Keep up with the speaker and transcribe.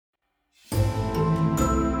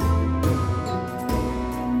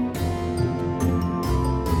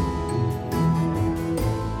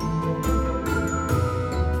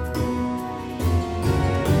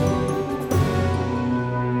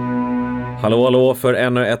Hallå för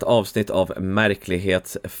ännu ett avsnitt av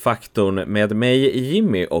Märklighetsfaktorn med mig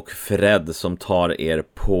Jimmy och Fred som tar er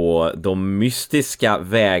på de mystiska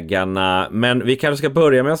vägarna. Men vi kanske ska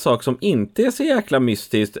börja med en sak som inte är så jäkla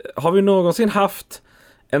mystiskt. Har vi någonsin haft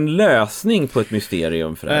en lösning på ett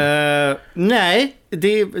mysterium, Fred? Nej,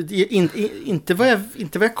 det är inte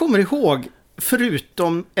vad jag kommer ihåg,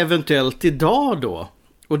 förutom eventuellt idag då.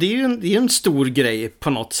 Och det är ju en stor grej på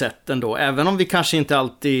något sätt ändå, även om vi kanske inte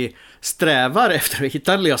alltid strävar efter att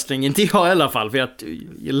hitta en lösning. Inte jag i alla fall, för jag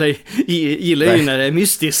gillar ju när det är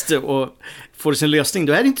mystiskt och får sin lösning.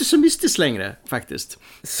 Då är det inte så mystiskt längre faktiskt.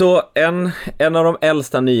 Så en av de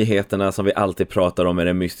äldsta nyheterna som vi alltid pratar om är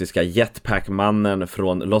den mystiska Jetpack-mannen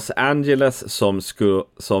från Los Angeles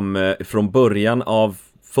som från början av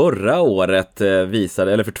förra året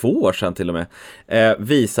eller för 2 år sedan till och med,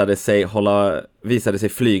 visade sig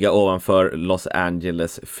flyga ovanför Los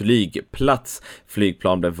Angeles flygplats.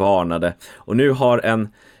 Flygplan blev varnade. Och nu har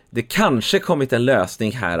det kanske kommit en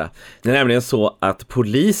lösning här. Det är nämligen så att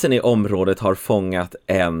polisen i området har fångat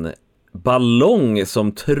en ballong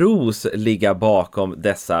som tros ligga bakom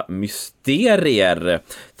dessa mysterier.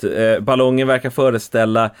 Ballongen verkar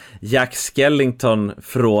föreställa Jack Skellington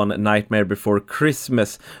från Nightmare Before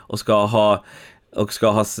Christmas och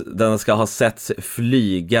den ska ha setts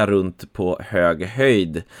flyga runt på hög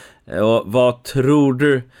höjd. Och vad tror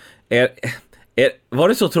du var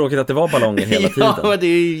det så tråkigt att det var ballonger hela tiden? Ja, det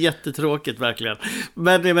är ju jättetråkigt verkligen.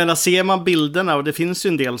 Men jag menar, ser man bilderna, och det finns ju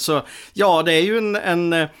en del, så ja, det är ju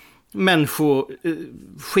en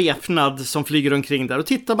människoskepnad som flyger omkring där. Och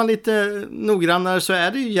tittar man lite noggrannare så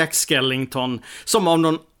är det ju Jack Skellington som av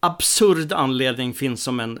någon absurd anledning finns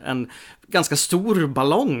som en ganska stor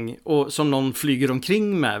ballong och som någon flyger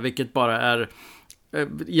omkring med, vilket bara är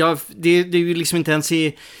det är ju liksom inte ens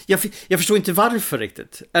jag förstår inte varför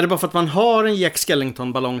riktigt. Är det bara för att man har en Jack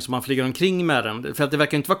Skellington-ballong som man flyger omkring med den? För att det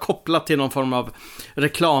verkar inte vara kopplat till någon form av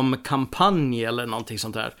reklamkampanj eller någonting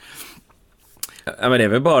sånt där. Ja, men det är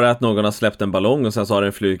väl bara att någon har släppt en ballong och sen så har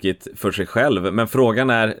den flugit för sig själv. Men frågan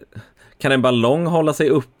är, kan en ballong hålla sig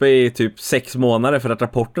uppe i typ 6 månader? För att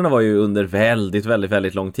rapporterna var ju under väldigt, väldigt,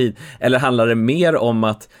 väldigt lång tid. Eller handlar det mer om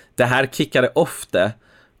att det här kickade ofta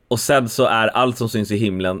och sen så är allt som syns i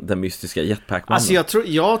himlen den mystiska Jetpack-mannen? Alltså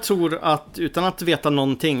jag tror att, utan att veta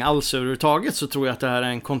någonting alls överhuvudtaget, så tror jag att det här är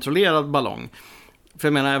en kontrollerad ballong. För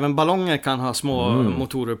jag menar, även ballonger kan ha små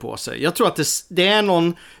motorer på sig. Jag tror att det är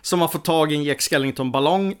någon som har fått tag i en Jack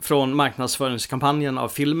Skellington-ballong från marknadsföringskampanjen av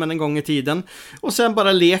filmen en gång i tiden. Och sen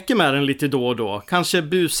bara leker med den lite då och då. Kanske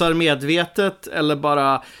busar medvetet eller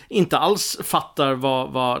bara inte alls fattar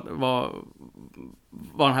vad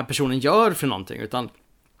den här personen gör för någonting. Utan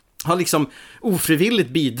har liksom ofrivilligt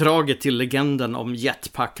bidragit till legenden om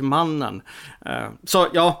Jetpack-mannen. Så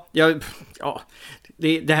ja.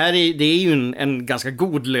 Det här är ju en ganska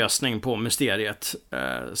god lösning på mysteriet,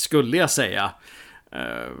 skulle jag säga.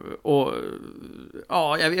 Och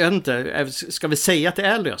ja, jag vet inte, ska vi säga att det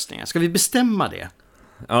är lösningen? Ska vi bestämma det?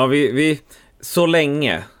 Ja, vi så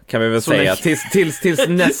länge kan vi väl så säga tills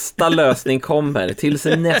nästa lösning kommer, tills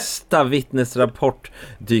nästa vittnesrapport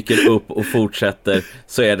dyker upp och fortsätter,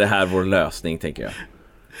 så är det här vår lösning, tänker jag.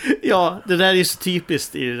 Ja, det där är så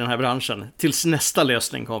typiskt i den här branschen. Tills nästa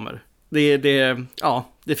lösning kommer. Det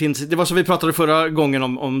var som vi pratade förra gången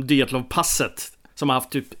om Dyatlov-passet, som har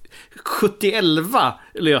haft typ 71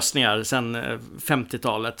 lösningar sedan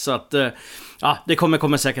 50-talet. Så att det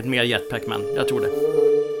kommer säkert mer Jetpack-man, jag tror det.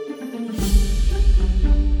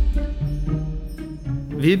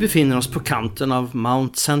 Vi befinner oss på kanten av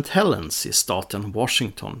Mount St. Helens i staten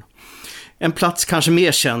Washington. En plats kanske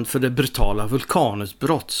mer känd för det brutala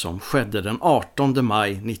vulkanutbrott som skedde den 18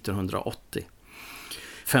 maj 1980.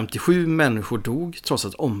 57 människor dog trots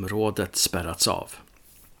att området spärrats av.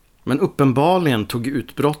 Men uppenbarligen tog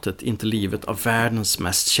utbrottet inte livet av världens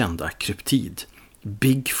mest kända kryptid,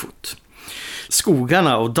 Bigfoot.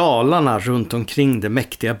 Skogarna och dalarna runt omkring det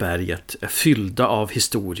mäktiga berget är fyllda av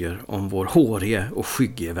historier om vår hårige och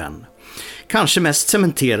skyggige vän. Kanske mest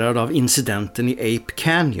cementerad av incidenten i Ape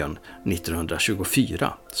Canyon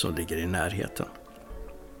 1924 som ligger i närheten.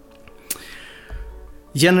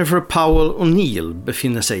 Jennifer Powell O'Neill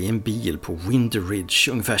befinner sig i en bil på Winter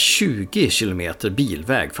Ridge, ungefär 20 kilometer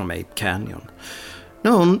bilväg från Ape Canyon,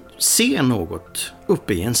 när hon ser något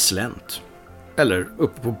uppe i en slänt. Eller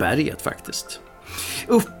uppe på berget faktiskt.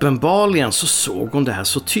 Uppenbarligen så såg hon det här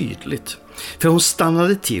så tydligt, för hon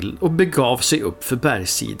stannade till och begav sig upp för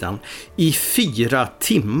bergssidan i 4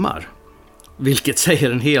 timmar, vilket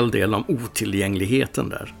säger en hel del om otillgängligheten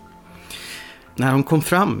där. När hon kom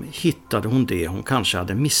fram hittade hon det hon kanske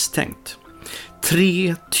hade misstänkt.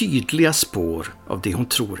 3 tydliga spår av det hon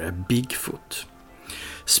tror är Bigfoot.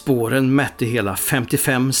 Spåren mätte hela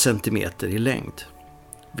 55 centimeter i längd.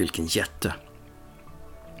 Vilken jätte!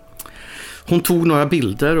 Hon tog några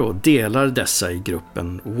bilder och delar dessa i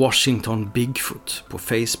gruppen Washington Bigfoot på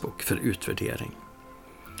Facebook för utvärdering.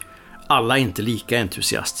 Alla är inte lika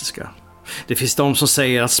entusiastiska. Det finns de som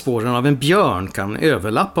säger att spåren av en björn kan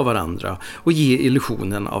överlappa varandra och ge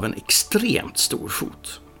illusionen av en extremt stor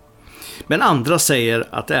fot. Men andra säger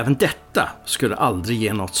att även detta skulle aldrig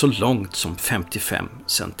ge något så långt som 55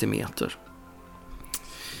 centimeter.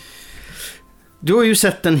 Du har ju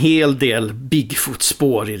sett en hel del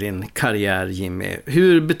Bigfoot-spår i din karriär, Jimmy.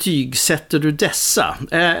 Hur betygsätter du dessa?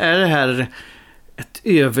 Är det här ett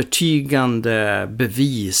övertygande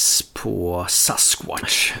bevis på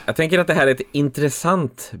Sasquatch? Jag tänker att det här är ett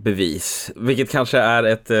intressant bevis, vilket kanske är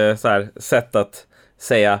ett så här sätt att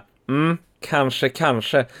säga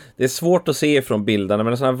kanske. Det är svårt att se från bilderna,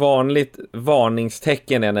 men en sån här vanligt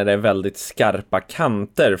varningstecken är när det är väldigt skarpa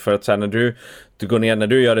kanter, för att så här, när du går ner, när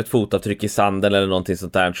du gör ett fotavtryck i sanden eller någonting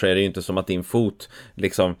sånt där, så är det ju inte som att din fot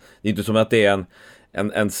liksom, det är inte som att det är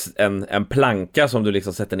en planka som du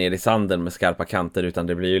liksom sätter ner i sanden med skarpa kanter, utan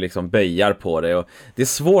det blir ju liksom böjar på det, och det är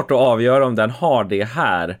svårt att avgöra om den har det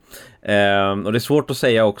här, och det är svårt att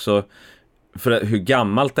säga också för hur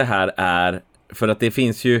gammalt det här är, för att det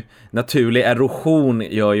finns ju naturlig erosion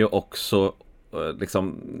gör ju också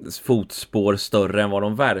liksom fotspår större än vad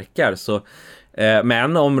de verkar, så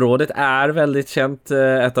men området är väldigt känt,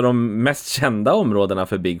 ett av de mest kända områdena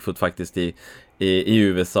för Bigfoot faktiskt i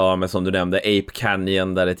USA, med som du nämnde Ape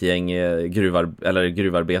Canyon, där ett gäng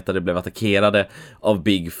gruvarbetare blev attackerade av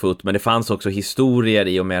Bigfoot. Men det fanns också historier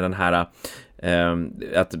i och med den här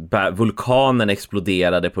att vulkanen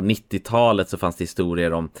exploderade på 90-talet, så fanns det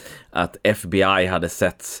historier om att FBI hade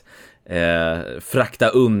sett frakta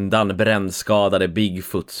undan brännskadade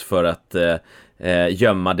Bigfoots för att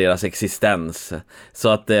gömma deras existens. Så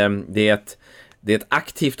att det är ett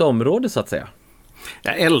aktivt område, så att säga.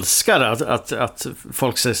 Jag älskar att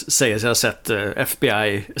folk säger sig ha sett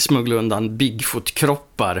FBI smuggla undan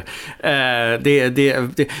Bigfoot-kroppar.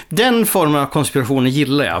 Den formen av konspirationer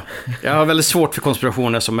gillar jag. Jag har väldigt svårt för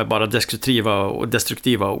konspirationer som är bara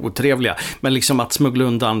destruktiva och otrevliga. Men liksom att smuggla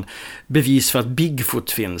undan bevis för att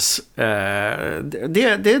Bigfoot finns,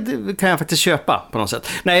 det kan jag faktiskt köpa på något sätt.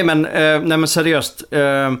 Nej men seriöst.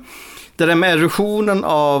 Det där med erosionen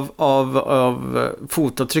av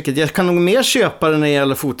fotavtrycket, jag kan nog mer köpa det när det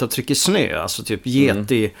gäller fotavtryck i snö, alltså typ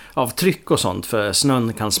yeti-avtryck och sånt, för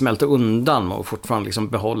snön kan smälta undan och fortfarande liksom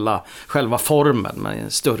behålla själva formen med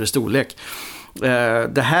en större storlek.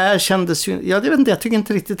 Det här kändes ju, jag tycker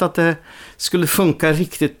inte riktigt att det skulle funka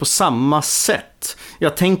riktigt på samma sätt.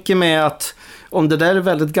 Jag tänker mig att om det där är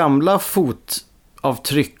väldigt gamla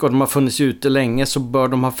fotavtryck och de har funnits ute länge, så bör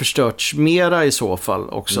de ha förstörts mera i så fall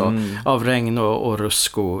också av regn och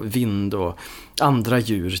rusk och vind och andra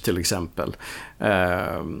djur till exempel.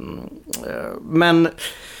 Men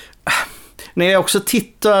när jag också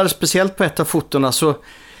tittar speciellt på ett av fotorna, så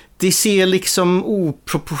det ser liksom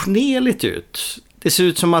oproportionerligt ut. Det ser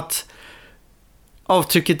ut som att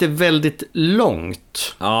avtrycket är väldigt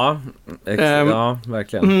långt. Ja, ja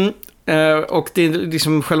verkligen. Och det är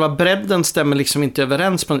liksom, själva bredden stämmer liksom inte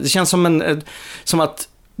överens på. Det känns som att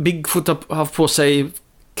Bigfoot har på sig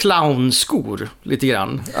clownskor lite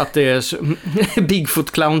grann. Att det är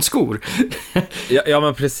Bigfoot clownskor. Ja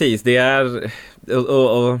men precis, det är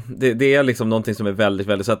och det är liksom någonting som är väldigt,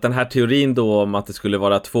 väldigt, så att den här teorin då om att det skulle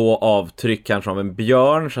vara 2 avtryck kanske av en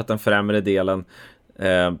björn, så att den främre delen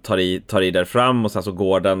tar i där fram, och sen så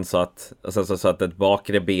går den så att ett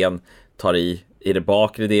bakre ben tar i det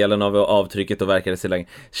bakre delen av avtrycket och verkar det sig länge,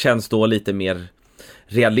 känns då lite mer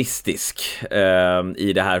realistisk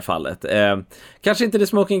i det här fallet. Kanske inte det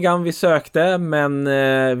smoking gun vi sökte, men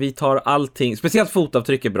vi tar allting, speciellt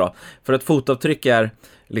fotavtryck är bra, för att fotavtryck är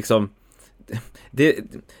liksom det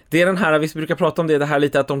är den här, vi brukar prata om det här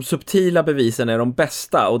lite, att de subtila bevisen är de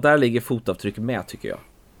bästa, och där ligger fotavtryck med, tycker jag.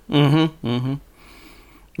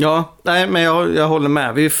 Ja, nej, men jag håller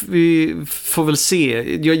med. Vi får väl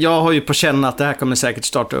se. Jag har ju på känn att det här kommer säkert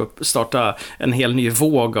starta en hel ny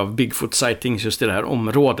våg av Bigfoot sightings just i det här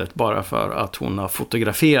området, bara för att hon har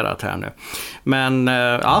fotograferat här nu. Men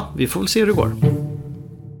ja, vi får väl se hur det går.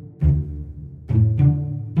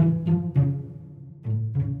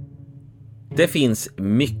 Det finns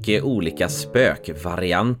mycket olika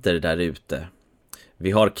spökvarianter där ute.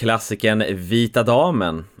 Vi har klassiken Vita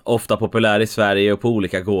damen, ofta populär i Sverige och på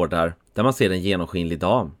olika gårdar, där man ser en genomskinlig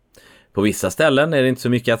dam. På vissa ställen är det inte så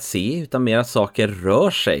mycket att se, utan mer att saker rör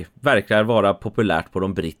sig, verkar vara populärt på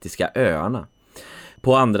de brittiska öarna.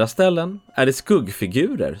 På andra ställen är det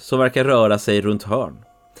skuggfigurer som verkar röra sig runt hörn.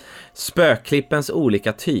 Spökklippens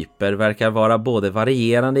olika typer verkar vara både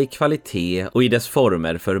varierande i kvalitet och i dess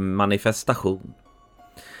former för manifestation.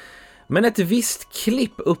 Men ett visst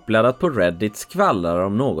klipp uppladdat på Reddit skvallrar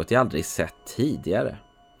om något jag aldrig sett tidigare.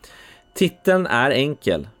 Titeln är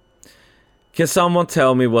enkel. Can someone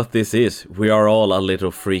tell me what this is? We are all a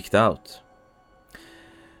little freaked out.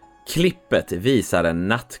 Klippet visar en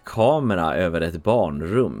nattkamera över ett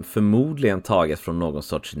barnrum, förmodligen taget från någon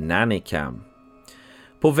sorts nannycam.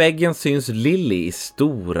 På väggen syns Lily i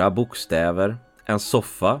stora bokstäver, en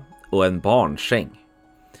soffa och en barnsäng.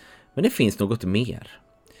 Men det finns något mer.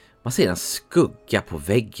 Man ser en skugga på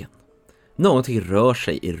väggen. Någonting rör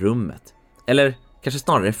sig i rummet. Eller kanske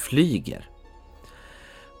snarare flyger.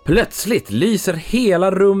 Plötsligt lyser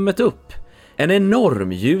hela rummet upp. En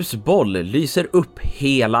enorm ljusboll lyser upp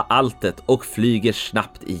hela alltet och flyger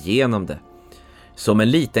snabbt igenom det. Som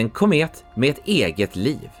en liten komet med ett eget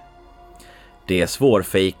liv. Det är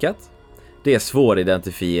svårfejkat. Det är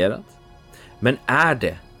svåridentifierat. Men är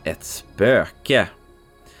det ett spöke?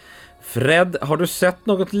 Fred, har du sett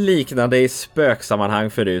något liknande i spöksammanhang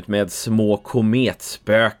förut med små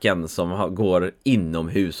kometspöken som går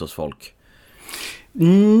inomhus hos folk?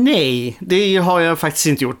 Nej, det har jag faktiskt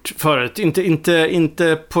inte gjort förut.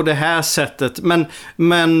 Inte på det här sättet. Men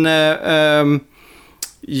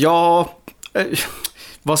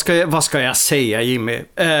vad ska jag säga, Jimmy?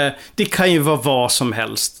 Det kan ju vara vad som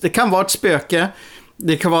helst. Det kan vara ett spöke.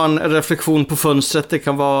 Det kan vara en reflektion på fönstret. Det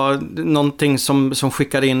kan vara någonting som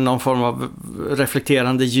skickar in någon form av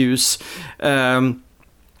reflekterande ljus.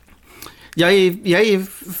 Jag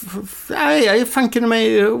är fanken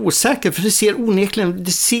mig osäker, för det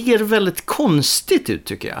ser väldigt konstigt ut,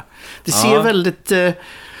 tycker jag. Det ser väldigt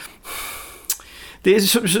det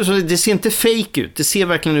ser inte fake ut. Det ser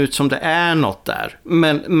verkligen ut som det är något där.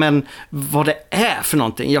 Men vad det är för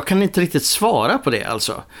någonting, jag kan inte riktigt svara på det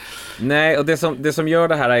alltså. Nej, och det som gör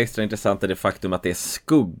det här extra intressant är det faktum att det är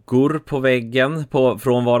skuggor på väggen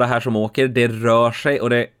från vad det här som åker. Det rör sig och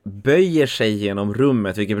det böjer sig genom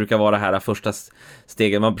rummet, vilket brukar vara det här första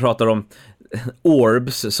steget. Man pratar om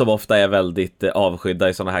orbs som ofta är väldigt avskydda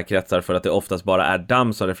i sådana här kretsar för att det oftast bara är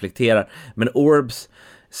damm som reflekterar. Men orbs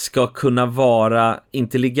ska kunna vara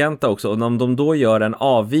intelligenta också, och om de då gör en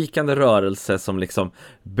avvikande rörelse som liksom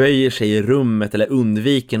böjer sig i rummet eller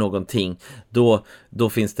undviker någonting, då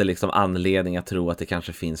finns det liksom anledning att tro att det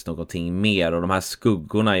kanske finns någonting mer, och de här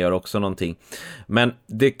skuggorna gör också någonting. Men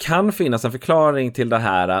det kan finnas en förklaring till det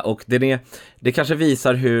här, och det kanske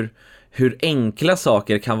visar hur enkla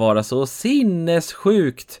saker kan vara så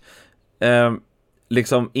sinnessjukt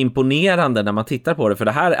liksom imponerande när man tittar på det, för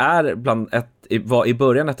det här är var i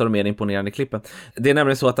början ett av de mer imponerande klippen. Det är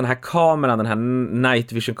nämligen så att den här kameran, den här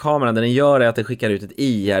night vision-kameran, den gör är att det skickar ut ett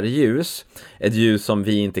IR-ljus, ett ljus som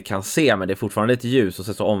vi inte kan se, men det är fortfarande ett ljus, och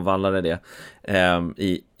så omvandlar det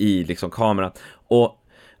i liksom kameran.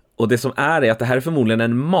 Och det som är att det här är förmodligen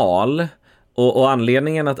en mal. Och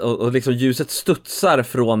anledningen att liksom ljuset studsar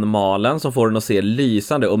från malen som får den att se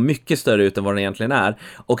lysande och mycket större ut än vad den egentligen är,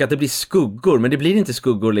 och att det blir skuggor, men det blir inte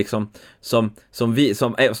skuggor liksom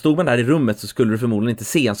stod man där i rummet så skulle du förmodligen inte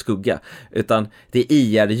se en skugga, utan det är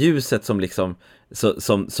IR-ljuset som liksom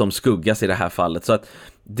som skuggas i det här fallet. Så att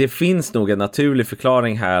det finns nog en naturlig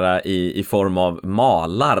förklaring här i form av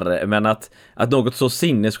malar, men att något så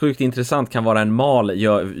sinnessjukt intressant kan vara en mal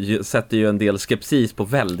sätter ju en del skepsis på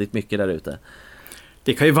väldigt mycket där ute.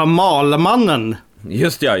 Det kan ju vara Malmannen.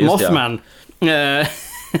 Just Mothman.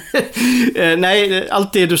 Nej,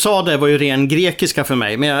 allt det du sa där var ju ren grekiska för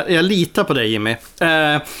mig, men jag litar på dig, Jimmy.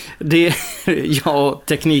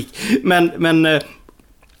 Teknik. Men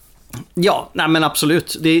men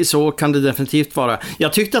absolut, så kan det definitivt vara.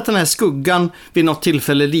 Jag tyckte att den här skuggan vid något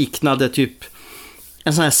tillfälle liknade typ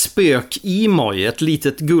en sån här spök-emoji, ett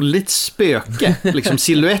litet gulligt spöke, liksom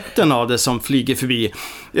siluetten av det som flyger förbi.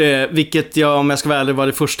 Vilket om jag ska vara ärlig, var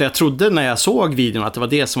det första jag trodde när jag såg videon, att det var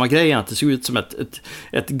det som var grejen, att det såg ut som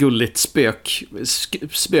ett gulligt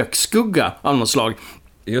spökskugga av något slag.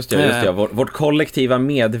 Just det. Vårt kollektiva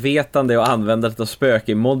medvetande och användandet av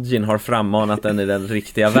spök-emojin har frammanat den i den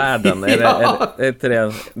riktiga världen. Är inte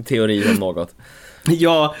det en teori om något?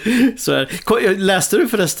 Ja, så är. Läste du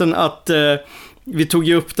förresten att vi tog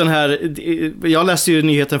ju upp den här, jag läste ju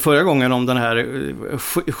nyheten förra gången om den här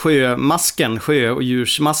sjö- och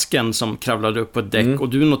djursmasken som kravlade upp på ett däck, och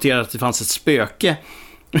du noterade att det fanns ett spöke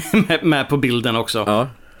med på bilden också. Ja.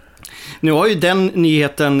 Nu har ju den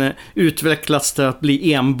nyheten utvecklats till att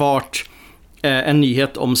bli enbart en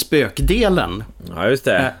nyhet om spökdelen. Ja, just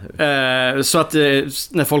det. Så att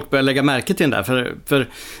när folk börjar lägga märke till den där, för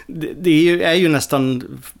det är ju nästan,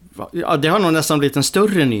 ja, det har nog nästan blivit en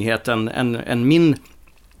större nyhet än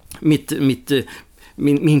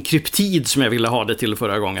min kryptid som jag ville ha det till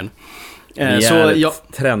förra gången. Så jag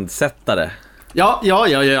trendsättare. Ja,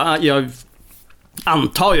 jag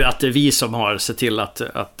antar ju att det är vi som har sett till att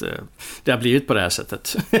det har blivit på det här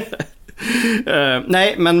sättet.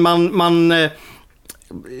 Nej, men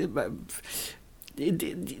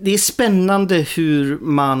det är spännande hur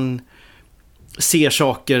man ser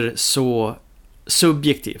saker så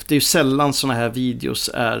subjektivt. Det är ju sällan såna här videos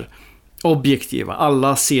är objektiva.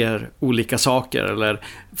 Alla ser olika saker, eller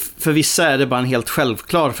för vissa är det bara en helt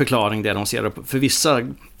självklar förklaring det de ser. För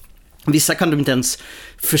vissa kan de inte ens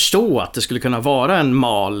förstå att det skulle kunna vara en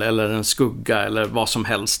mal eller en skugga eller vad som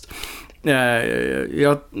helst.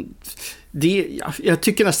 Jag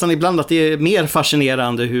tycker nästan ibland att det är mer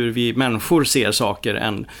fascinerande hur vi människor ser saker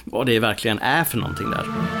än vad det verkligen är för någonting där.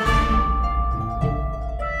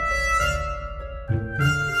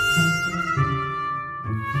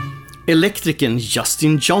 Elektrikern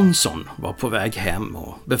Justin Johnson var på väg hem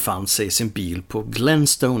och befann sig i sin bil på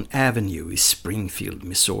Glenstone Avenue i Springfield,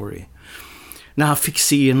 Missouri, när han fick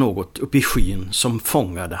se något uppe i skyn som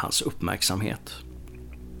fångade hans uppmärksamhet.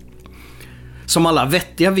 Som alla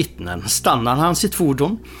vettiga vittnen stannade han sitt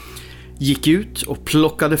fordon, gick ut och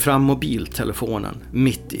plockade fram mobiltelefonen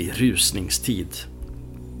mitt i rusningstid.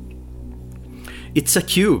 It's a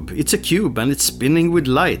cube and it's spinning with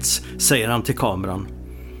lights, säger han till kameran.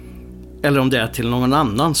 Eller om det är till någon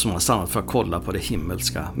annan som har stannat för att kolla på det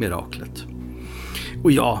himmelska miraklet.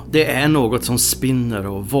 Och ja, det är något som spinner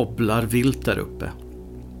och wobblar vilt där uppe.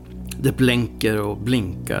 Det blänker och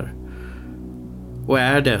blinkar. Och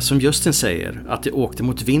är det, som Justin säger, att det åkte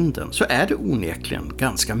mot vinden, så är det onekligen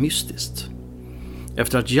ganska mystiskt.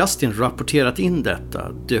 Efter att Justin rapporterat in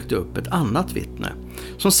detta dök det upp ett annat vittne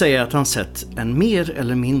som säger att han sett en mer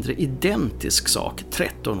eller mindre identisk sak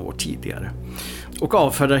 13 år tidigare. Och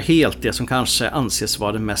avfärdar helt det som kanske anses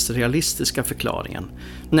vara den mest realistiska förklaringen,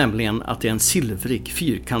 nämligen att det är en silvrig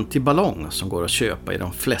fyrkantig ballong som går att köpa i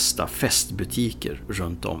de flesta festbutiker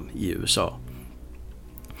runt om i USA.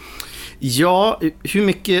 Ja, hur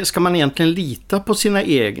mycket ska man egentligen lita på sina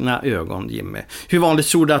egna ögon, Jimmy? Hur vanligt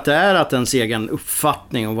tror du att det är att ens egen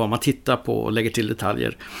uppfattning om vad man tittar på och lägger till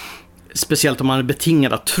detaljer, speciellt om man är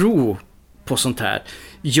betingad att tro på sånt här,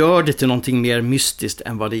 gör det till någonting mer mystiskt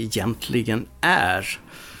än vad det egentligen är?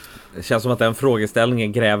 Det känns som att den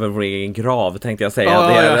frågeställningen gräver vår egen grav, tänkte jag säga.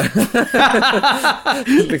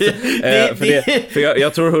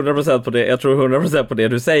 Jag tror 100% på det. Jag tror 100% på det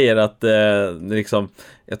du säger, att liksom,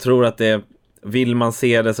 jag tror att det, vill man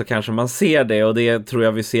se det så kanske man ser det, och det tror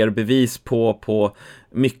jag vi ser bevis på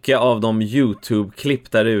mycket av de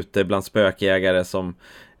YouTube-klipp där ute bland spökjägare som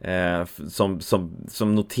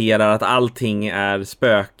noterar att allting är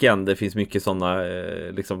spöken. Det finns mycket sådana,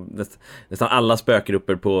 liksom, nästan alla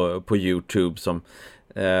spökgrupper på YouTube som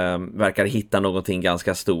verkar hitta någonting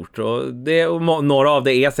ganska stort, och några av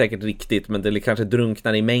det är säkert riktigt, men det kanske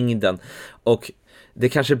drunknar i mängden, och det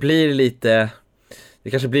kanske blir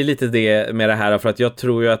lite det med det här, för att jag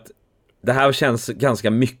tror ju att det här känns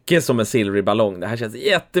ganska mycket som en silvrig ballong. Det här känns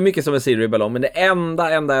jättemycket som en silvrig ballong. Men det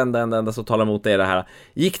enda som talar emot det är det här.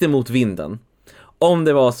 Gick det mot vinden? Om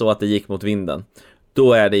det var så att det gick mot vinden,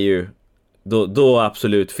 då är det ju, då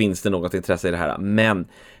absolut finns det något intresse i det här. Men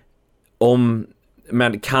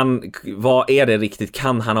vad är det riktigt?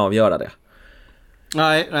 Kan han avgöra det?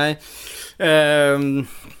 Nej.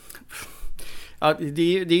 Ja,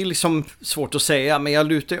 det är liksom svårt att säga, men jag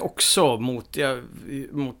lutar också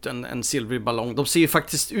mot en silvrig ballong. De ser ju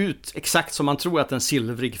faktiskt ut exakt som man tror att en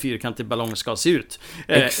silvrig fyrkantig ballong ska se ut.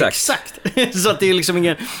 Exakt. Så att det är liksom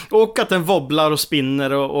ingen... Och att den wobblar och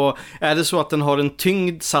spinner, och är det så att den har en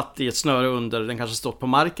tyngd satt i ett snöre under, den kanske stått på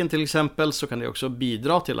marken till exempel, så kan det också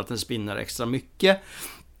bidra till att den spinner extra mycket.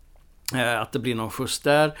 Att det blir någon skjuts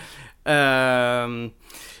där.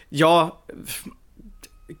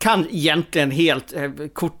 Kan egentligen helt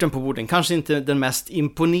korten på borden, kanske inte den mest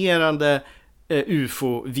imponerande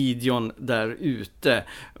UFO-videon där ute,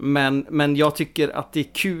 men jag tycker att det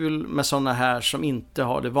är kul med sådana här som inte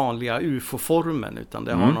har det vanliga UFO-formen, utan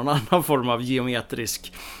det har någon annan form av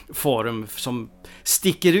geometrisk form som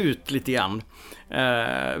sticker ut lite grann,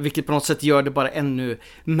 vilket på något sätt gör det bara ännu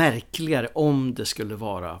märkligare om det skulle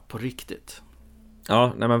vara på riktigt.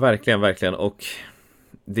 Ja, nej men verkligen, och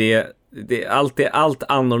allt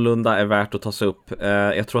annorlunda är värt att ta sig upp.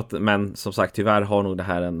 Jag tror att, men som sagt, tyvärr har nog det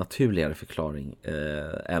här en naturligare förklaring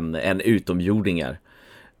än utomjordingar.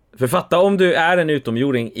 För fatta om du är en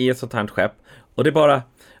utomjording i ett sånt här skepp och det bara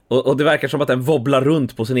och det verkar som att den wobblar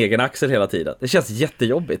runt på sin egen axel hela tiden. Det känns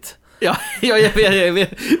jättejobbigt. Ja, jag vet.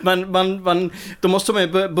 Då måste man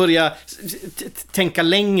ju börja tänka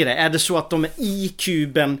längre. Är det så att de är i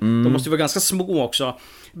kuben, de måste ju vara ganska små också,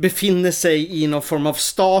 befinner sig i någon form av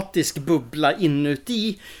statisk bubbla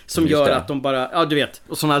inuti som gör att de bara, ja du vet,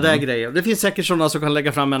 och sådana där grejer. Det finns säkert sådana som kan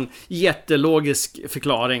lägga fram en jättelogisk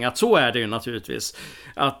förklaring att så är det ju naturligtvis.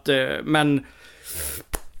 Men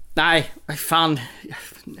nej, fan.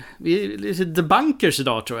 Vi är lite debunkers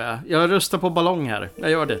idag tror jag. Jag röstar på ballong här.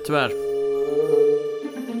 Jag gör det, tyvärr.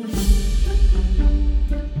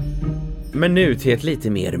 Men nu till ett lite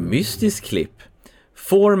mer mystiskt klipp.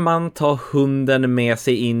 Får man ta hunden med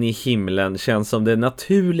sig in i himlen känns som det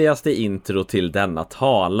naturligaste intro till denna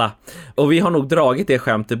tala. Och vi har nog dragit det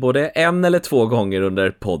skämtet både 1 eller 2 gånger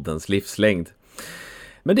under poddens livslängd.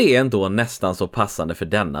 Men det är ändå nästan så passande för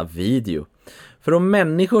denna video. För om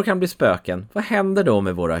människor kan bli spöken, vad händer då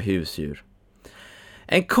med våra husdjur?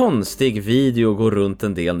 En konstig video går runt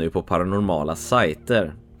en del nu på paranormala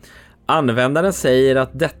sajter. Användaren säger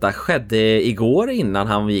att detta skedde igår innan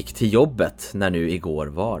han gick till jobbet, när nu igår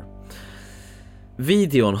var.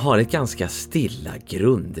 Videon har ett ganska stilla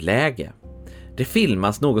grundläge. Det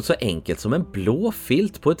filmas något så enkelt som en blå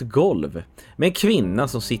filt på ett golv med en kvinna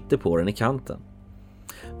som sitter på den i kanten.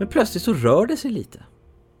 Men plötsligt så rör det sig lite.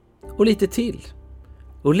 Och lite till.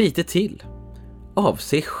 Och lite till. Av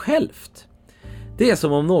sig självt. Det är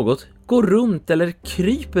som om något går runt eller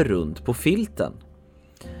kryper runt på filten.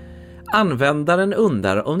 Användaren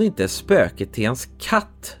undrar om det inte är spöket till hans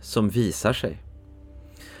katt som visar sig.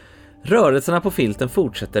 Rörelserna på filten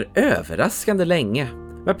fortsätter överraskande länge.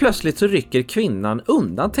 Men plötsligt så rycker kvinnan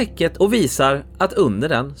undan täcket och visar att under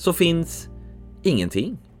den så finns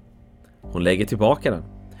ingenting. Hon lägger tillbaka den.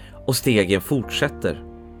 Och stegen fortsätter.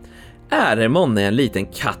 Är det månne en liten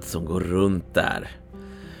katt som går runt där?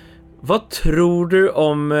 Vad tror du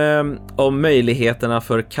om möjligheterna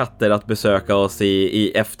för katter att besöka oss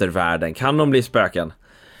i eftervärlden? Kan de bli spöken?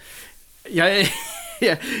 Jag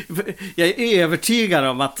är övertygad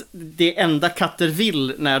om att det enda katter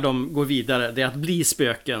vill när de går vidare, det är att bli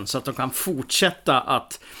spöken så att de kan fortsätta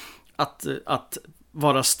att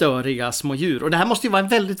vara störiga små djur. Och det här måste ju vara en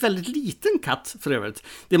väldigt, väldigt liten katt för övrigt.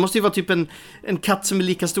 Det måste ju vara typ en katt som är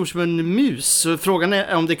lika stor som en mus. Så frågan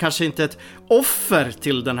är om det kanske inte är ett offer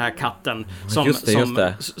till den här katten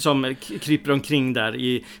som kryper omkring där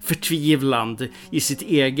i förtvivlan i sitt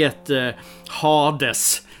eget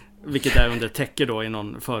Hades. Vilket är under täcke då i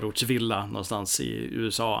någon förortsvilla någonstans i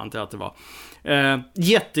USA, antar jag att det var.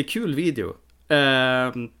 Jättekul video.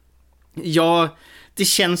 Det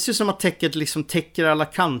känns ju som att täcket liksom täcker alla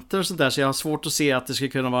kanter och sådär, så jag har svårt att se att det skulle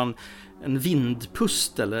kunna vara en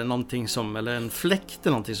vindpust eller någonting som, eller en fläkt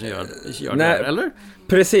eller någonting som gör det här, eller?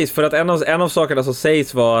 Precis, för att en av sakerna som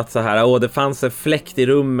sägs var att så här, det fanns en fläkt i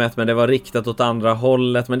rummet men det var riktat åt andra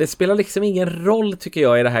hållet, men det spelar liksom ingen roll tycker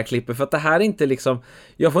jag i det här klippet, för att det här är inte liksom,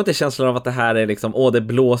 jag får inte känslan av att det här är liksom,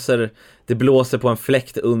 det blåser på en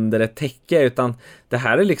fläkt under ett täcke, utan det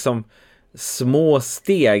här är liksom små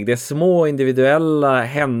steg, det är små individuella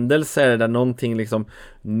händelser där någonting liksom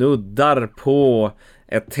nuddar på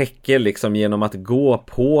ett täcke liksom genom att gå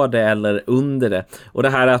på det eller under det. Och det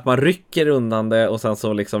här är att man rycker undan det och sen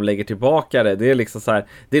så liksom lägger tillbaka det. Det är liksom så här,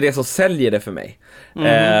 det är det som säljer det för mig.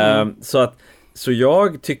 Så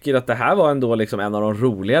jag tycker att det här var ändå liksom en av de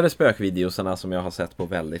roligare spökvideosarna som jag har sett på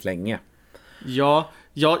väldigt länge. Ja,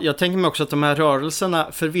 jag tänker mig också att de här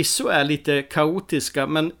rörelserna förvisso är lite kaotiska,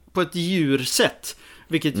 men på ett djursätt,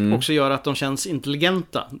 vilket också gör att de känns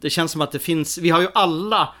intelligenta. Det känns som att det finns, vi har ju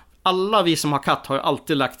alla vi som har katt har ju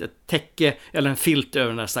alltid lagt ett täcke eller en filt över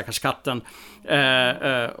den där stackars katten.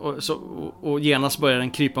 Och genast börjar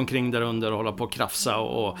den krypa omkring där under och hålla på att krafsa.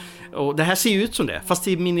 Och det här ser ju ut som det, fast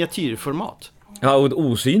i miniatyrformat. Ja, och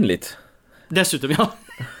osynligt. Dessutom, ja.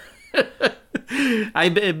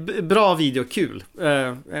 Nej, bra video, kul.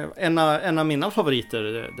 En av mina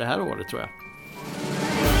favoriter det här året tror jag.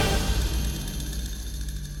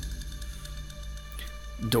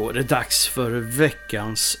 Då är det dags för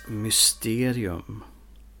veckans mysterium.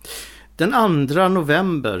 Den 2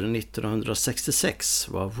 november 1966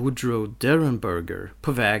 var Woodrow Derenberger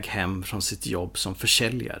på väg hem från sitt jobb som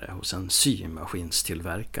försäljare hos en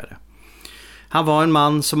symaskinstillverkare. Han var en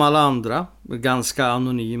man som alla andra, ganska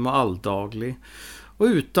anonym och alldaglig och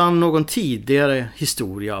utan någon tidigare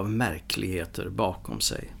historia av märkligheter bakom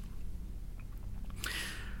sig.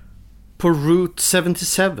 På Route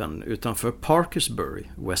 77 utanför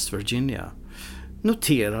Parkersburg, West Virginia,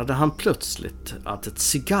 noterade han plötsligt att ett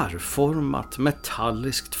cigarrformat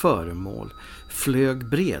metalliskt föremål flög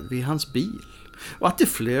bredvid hans bil och att det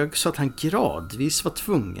flög så att han gradvis var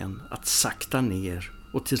tvungen att sakta ner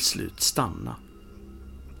och till slut stanna.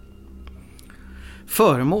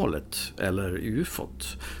 Föremålet, eller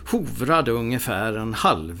ufot, hovrade ungefär en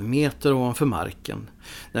halv meter ovanför marken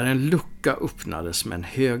när en lucka öppnades med en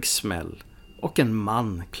hög smäll och en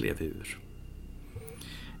man klev ur.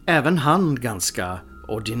 Även han ganska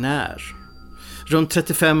ordinär. Runt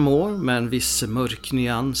 35 år med en viss mörk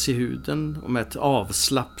nyans i huden och med ett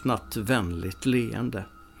avslappnat vänligt leende.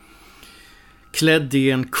 Klädd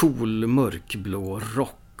i en cool mörkblå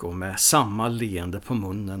rock och med samma leende på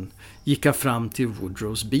munnen gick han fram till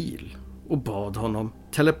Woodrows bil och bad honom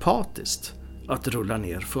telepatiskt att rulla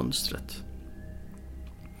ner fönstret.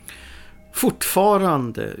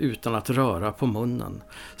 Fortfarande utan att röra på munnen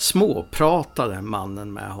småpratade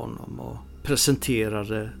mannen med honom och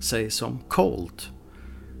presenterade sig som Cold,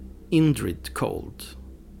 Indrid Cold.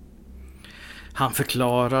 Han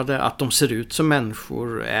förklarade att de ser ut som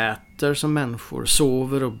människor, äter som människor,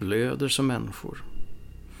 sover och blöder som människor.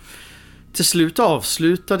 Till slut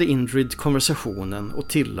avslutade Indrid konversationen och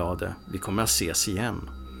tillade vi kommer att ses igen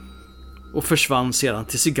och försvann sedan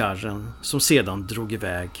till cigarren som sedan drog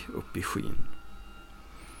iväg upp i skyn.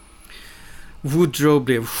 Woodrow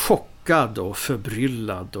blev chockad och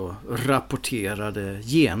förbryllad och rapporterade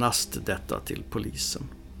genast detta till polisen.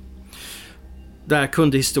 Där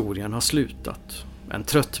kunde historien ha slutat. En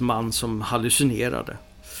trött man som hallucinerade.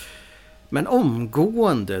 Men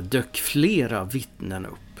omgående dök flera vittnen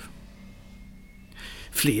upp.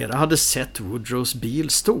 Flera hade sett Woodrows bil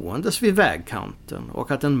ståendes vid vägkanten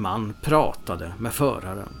och att en man pratade med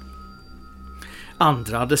föraren.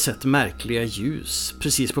 Andra hade sett märkliga ljus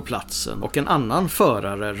precis på platsen och en annan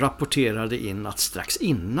förare rapporterade in att strax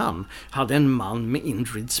innan hade en man med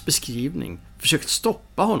Indrids beskrivning försökt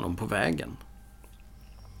stoppa honom på vägen.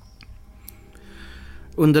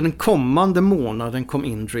 Under den kommande månaden kom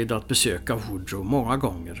Indrid att besöka Woodrow många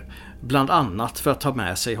gånger, bland annat för att ta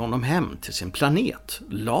med sig honom hem till sin planet,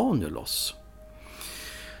 Lanulos.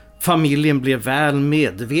 Familjen blev väl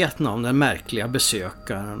medvetna om den märkliga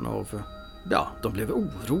besökaren och de blev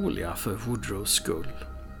oroliga för Woodrows skull.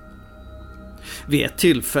 Vid ett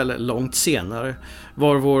tillfälle långt senare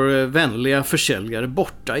var vår vänliga försäljare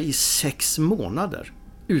borta i 6 månader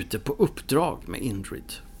ute på uppdrag med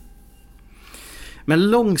Indrid.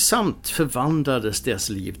 Men långsamt förvandlades deras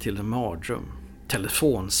liv till en mardröm.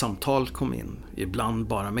 Telefonsamtal kom in, ibland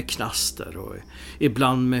bara med knaster och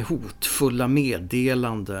ibland med hotfulla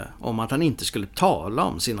meddelande om att han inte skulle tala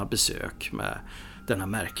om sina besök med denna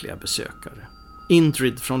märkliga besökare.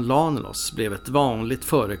 Indrid från Lanulos blev ett vanligt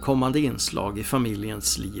förekommande inslag i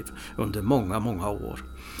familjens liv under många, många år.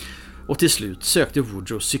 Och till slut sökte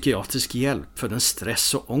Woodrow psykiatrisk hjälp för den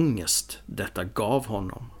stress och ångest detta gav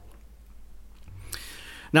honom.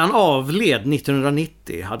 När han avled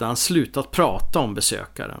 1990 hade han slutat prata om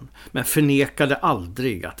besökaren, men förnekade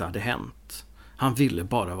aldrig att det hade hänt. Han ville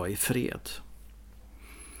bara vara i fred.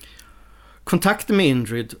 Kontakten med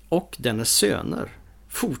Indrid och dennes söner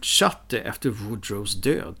fortsatte efter Woodrows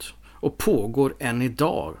död och pågår än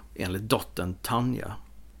idag enligt dottern Tanja.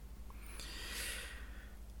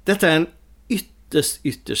 Detta är en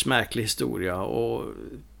ytterst märklig historia och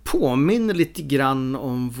påminner lite grann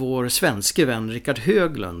om vår svenske vän Richard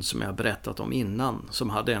Höglund som jag berättat om innan, som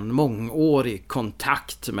hade en mångårig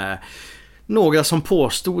kontakt med några som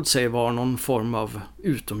påstod sig vara någon form av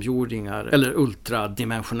utomjordingar eller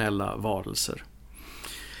ultradimensionella varelser.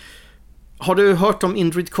 Har du hört om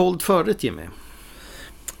Indrid Cold förut, Jimmy?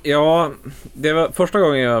 Ja, det var första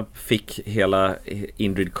gången jag fick hela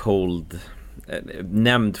Indrid Cold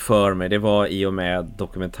nämnd för mig. Det var i och med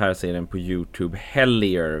dokumentärserien på YouTube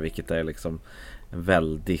Hellier, vilket är liksom en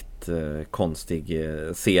väldigt konstig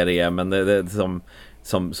serie, men det som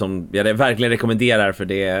jag verkligen rekommenderar, för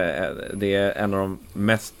det är en av de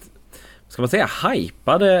mest, ska man säga,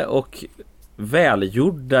 hypade och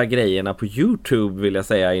välgjorda grejerna på YouTube, vill jag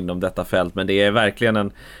säga, inom detta fält. Men det är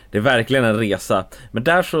verkligen en resa. Men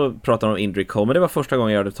där så pratar de om Indrid Cold, men det var första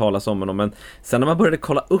gången jag hörde talas om honom. Men sen när man började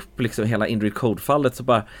kolla upp liksom hela Indrid Cold-fallet,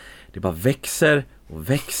 så det bara växer och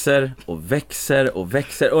växer och växer och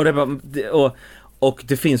växer, och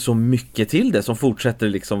det finns så mycket till det som fortsätter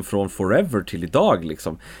liksom från forever till idag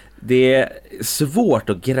liksom. Det är svårt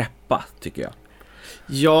att greppa, tycker jag.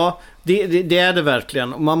 Ja, det är det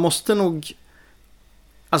verkligen. Och man måste nog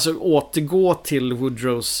återgå till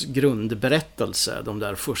Woodrows grundberättelse de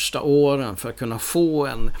där första åren för att kunna få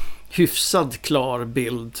en hyfsad klar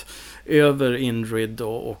bild över Indrid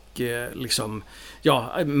och liksom,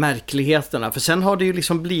 ja, märkligheterna. För sen har det ju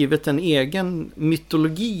liksom blivit en egen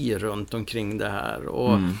mytologi runt omkring det här.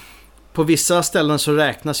 Och på vissa ställen så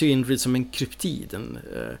räknas ju Indrid som en kryptid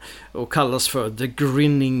och kallas för The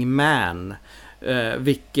Grinning Man.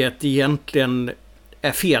 Vilket egentligen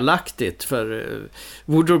är felaktigt, för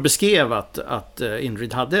Woodrow beskrev att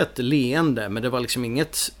Indrid hade ett leende, men det var liksom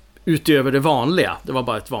inget utöver det vanliga. Det var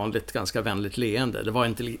bara ett vanligt, ganska vänligt leende. Det var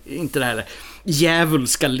inte det här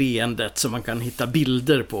djävulska leendet som man kan hitta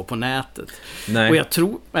bilder på nätet. Nej.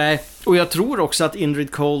 Och jag tror också att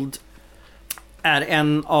Indrid Cold är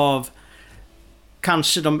en av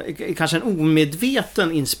kanske en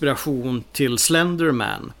omedveten inspiration till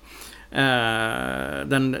Slenderman.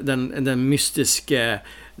 Den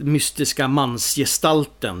mystiska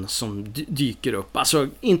mansgestalten som dyker upp. Alltså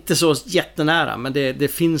inte så jättenära, men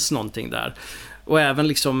det finns någonting där. Och även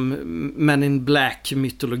liksom Men in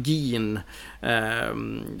Black-mytologin,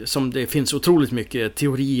 som det finns otroligt mycket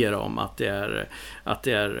teorier om, att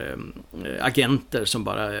det är agenter som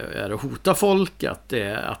bara är att hota folk, att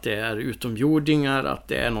det är utomjordingar, att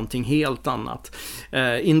det är någonting helt annat.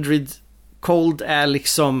 Indrid Cold är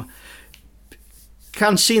liksom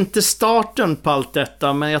kanske inte starten på allt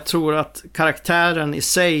detta, men jag tror att karaktären i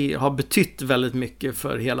sig har betytt väldigt mycket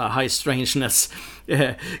för hela High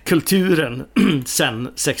Strangeness-kulturen sen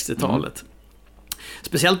 60-talet.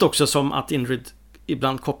 Speciellt också som att Indrid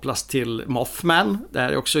ibland kopplas till Mothman, där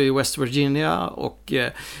är också i West Virginia, och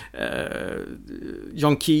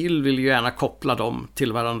John Keel vill ju gärna koppla dem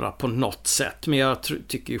till varandra på något sätt, men jag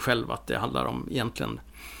tycker ju själv att det handlar om egentligen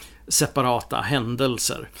separata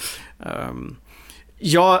händelser.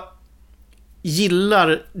 Jag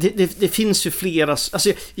gillar, det finns ju flera,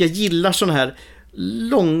 alltså jag gillar såna här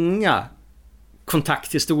långa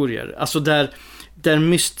kontakthistorier, alltså där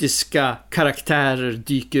mystiska karaktärer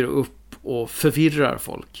dyker upp och förvirrar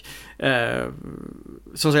folk.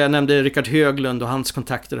 Som jag nämnde, Richard Höglund och hans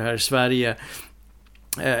kontakter här i Sverige.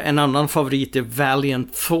 En annan favorit är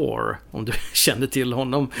Valiant Thor, om du känner till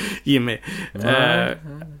honom, Jimmy.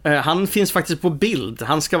 Han finns faktiskt på bild.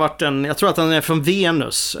 Han ska varit jag tror att han är från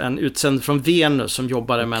Venus, en utsänd från Venus som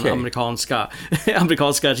jobbade med den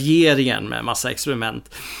amerikanska regeringen med massa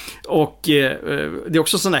experiment. Och det är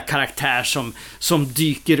också sån där karaktär som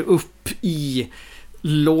dyker upp i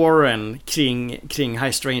loren kring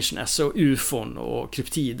High Strangeness och UFOn och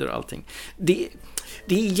kryptider och allting.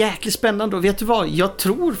 Det är jäkligt spännande, och vet du vad? Jag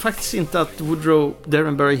tror faktiskt inte att Woodrow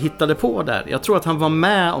Derenberry hittade på där. Jag tror att han var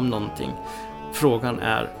med om någonting. Frågan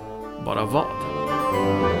är bara vad.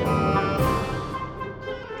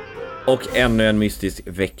 Och ännu en mystisk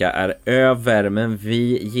vecka är över, men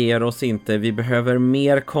vi ger oss inte. Vi behöver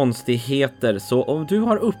mer konstigheter, så om du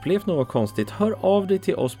har upplevt något konstigt, hör av dig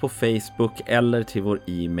till oss på Facebook eller till vår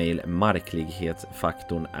e-mail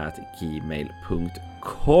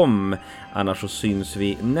marklighetsfaktorn@gmail.com. Annars så syns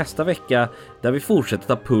vi nästa vecka, där vi fortsätter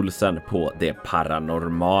ta pulsen på det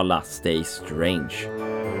paranormala. Stay strange.